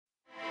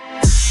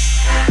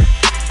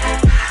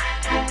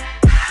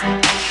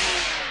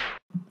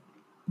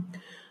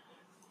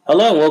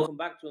Hello and welcome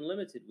back to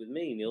Unlimited with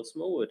me, Neil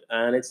Smallwood,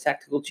 and it's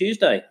Tactical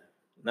Tuesday.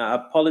 Now,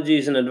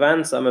 apologies in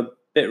advance, I'm a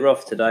bit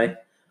rough today.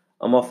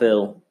 I'm off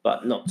ill,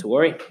 but not to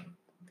worry,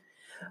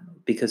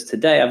 because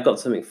today I've got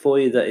something for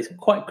you that is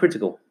quite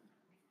critical.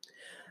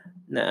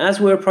 Now,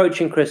 as we're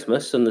approaching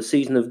Christmas and the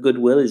season of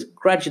goodwill is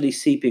gradually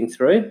seeping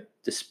through,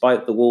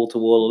 despite the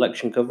wall-to-wall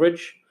election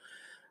coverage,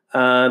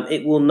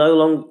 it will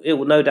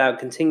no doubt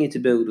continue to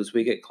build as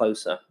we get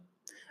closer.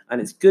 And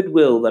it's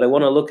goodwill that I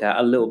want to look at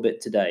a little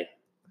bit today.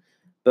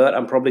 But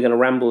I'm probably going to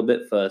ramble a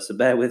bit first, so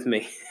bear with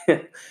me.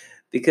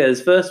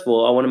 Because first of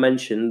all, I want to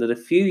mention that a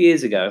few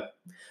years ago,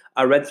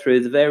 I read through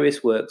the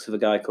various works of a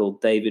guy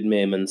called David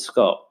Meerman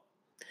Scott.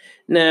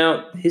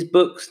 Now, his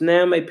books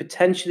now may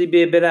potentially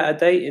be a bit out of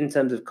date in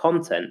terms of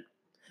content,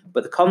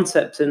 but the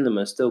concepts in them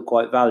are still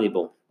quite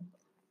valuable.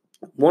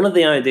 One of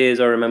the ideas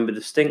I remember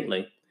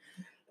distinctly,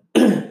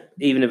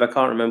 even if I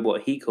can't remember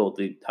what he called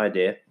the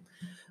idea,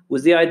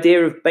 was the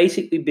idea of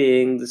basically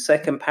being the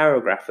second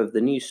paragraph of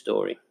the news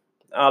story.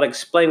 I'll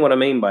explain what I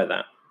mean by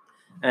that.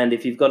 And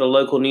if you've got a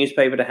local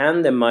newspaper to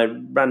hand, then my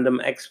random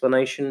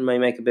explanation may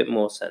make a bit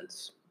more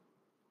sense.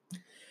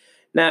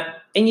 Now,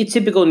 in your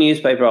typical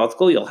newspaper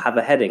article, you'll have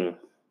a heading.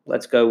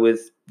 Let's go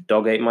with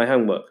 "Dog Ate My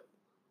Homework,"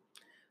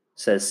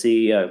 says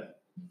CEO.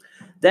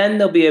 Then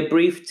there'll be a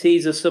brief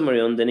teaser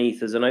summary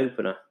underneath as an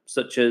opener,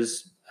 such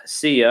as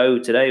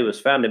CEO today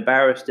was found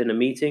embarrassed in a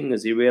meeting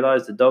as he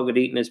realized the dog had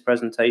eaten his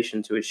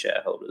presentation to his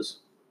shareholders.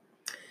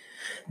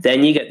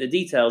 Then you get the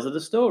details of the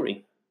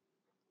story.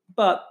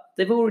 But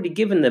they've already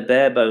given the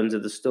bare bones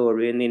of the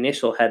story in the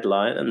initial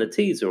headline and the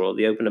teaser or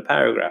the opener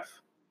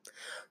paragraph.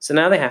 So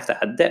now they have to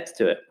add depth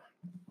to it.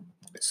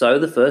 So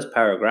the first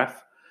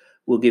paragraph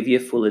will give you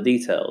fuller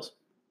details.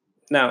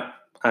 Now,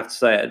 I have to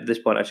say at this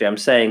point, actually, I'm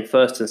saying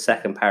first and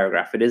second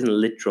paragraph. It isn't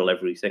literal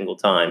every single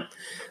time,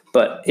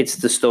 but it's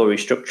the story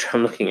structure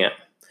I'm looking at.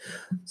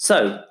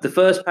 So the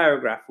first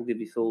paragraph will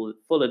give you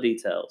fuller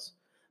details.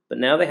 But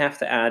now they have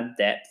to add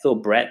depth or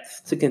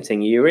breadth to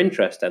continue your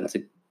interest and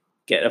to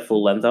get a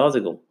full-length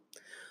article.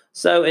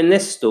 So in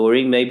this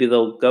story, maybe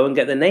they'll go and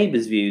get the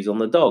neighbour's views on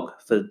the dog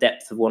for the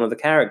depth of one of the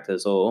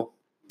characters,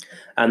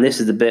 and this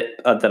is the bit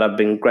that I've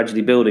been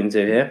gradually building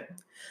to here,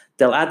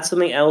 they'll add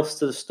something else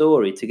to the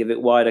story to give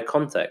it wider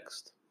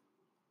context.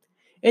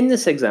 In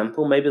this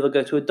example, maybe they'll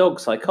go to a dog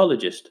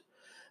psychologist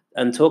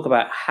and talk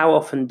about how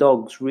often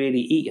dogs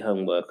really eat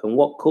homework and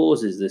what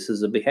causes this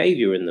as a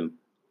behaviour in them.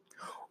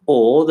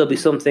 Or there'll be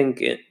something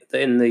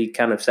in the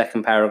kind of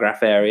second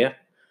paragraph area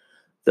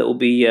that will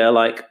be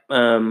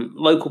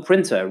local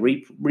printer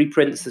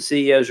reprints the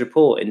CEO's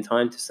report in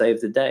time to save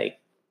the day.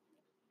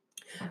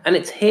 And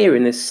it's here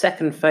in this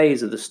second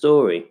phase of the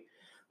story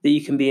that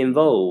you can be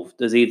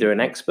involved as either an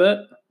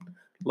expert,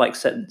 like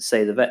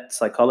say the vet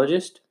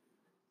psychologist,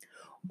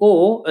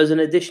 or as an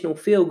additional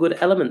feel-good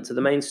element to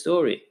the main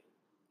story.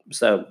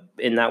 So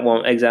in that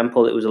one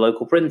example, it was a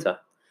local printer.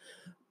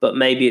 But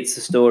maybe it's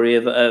the story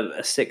of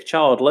a sick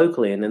child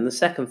locally, and in the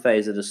second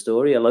phase of the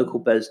story, a local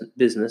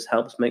business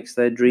helps make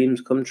their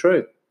dreams come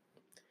true.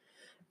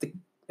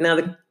 Now,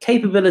 the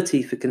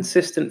capability for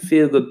consistent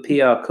feel-good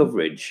PR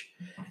coverage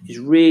is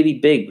really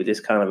big with this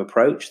kind of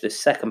approach, this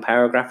second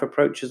paragraph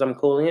approach, as I'm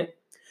calling it,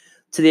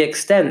 to the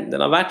extent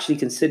that I've actually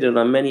considered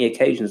on many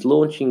occasions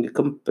launching a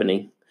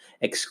company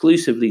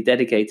exclusively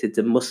dedicated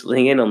to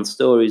muscling in on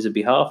stories on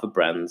behalf of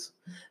brands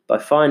by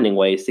finding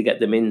ways to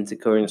get them into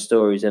current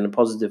stories in a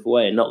positive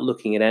way and not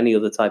looking at any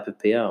other type of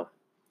PR,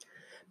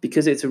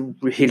 because it's a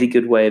really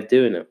good way of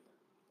doing it.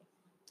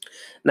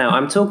 Now,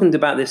 I'm talking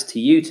about this to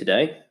you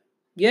today.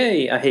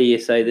 Yay, I hear you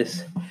say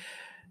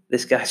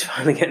this guy's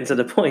finally getting to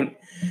the point,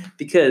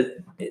 because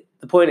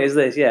the point is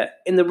this,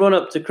 in the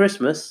run-up to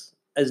Christmas,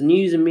 as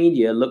news and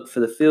media look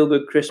for the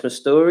feel-good Christmas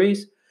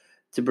stories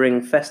to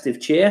bring festive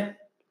cheer,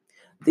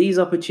 these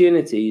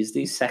opportunities,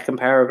 these second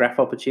paragraph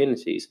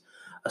opportunities,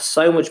 are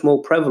so much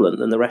more prevalent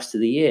than the rest of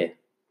the year.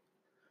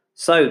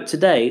 So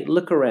today,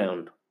 look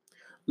around.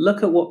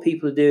 Look at what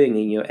people are doing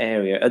in your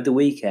area at the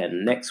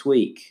weekend, next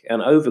week,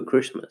 and over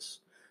Christmas.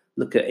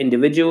 Look at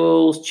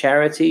individuals,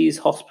 charities,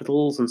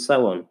 hospitals, and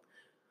so on.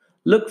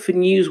 Look for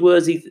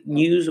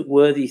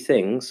newsworthy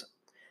things,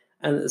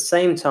 and at the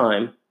same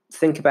time,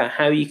 think about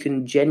how you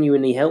can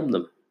genuinely help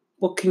them.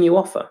 What can you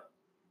offer?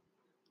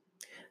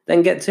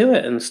 Then get to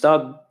it and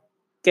start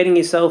getting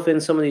yourself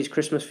in some of these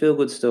Christmas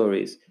feel-good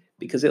stories,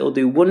 because it'll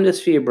do wonders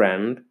for your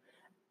brand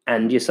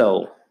and your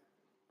soul.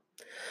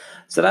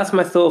 So that's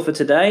my thought for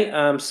today.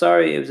 I'm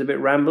sorry it was a bit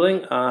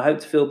rambling. I hope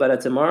to feel better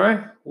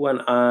tomorrow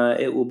when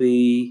it will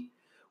be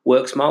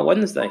Work Smart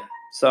Wednesday.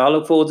 So I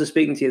look forward to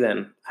speaking to you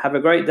then. Have a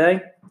great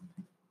day.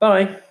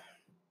 Bye.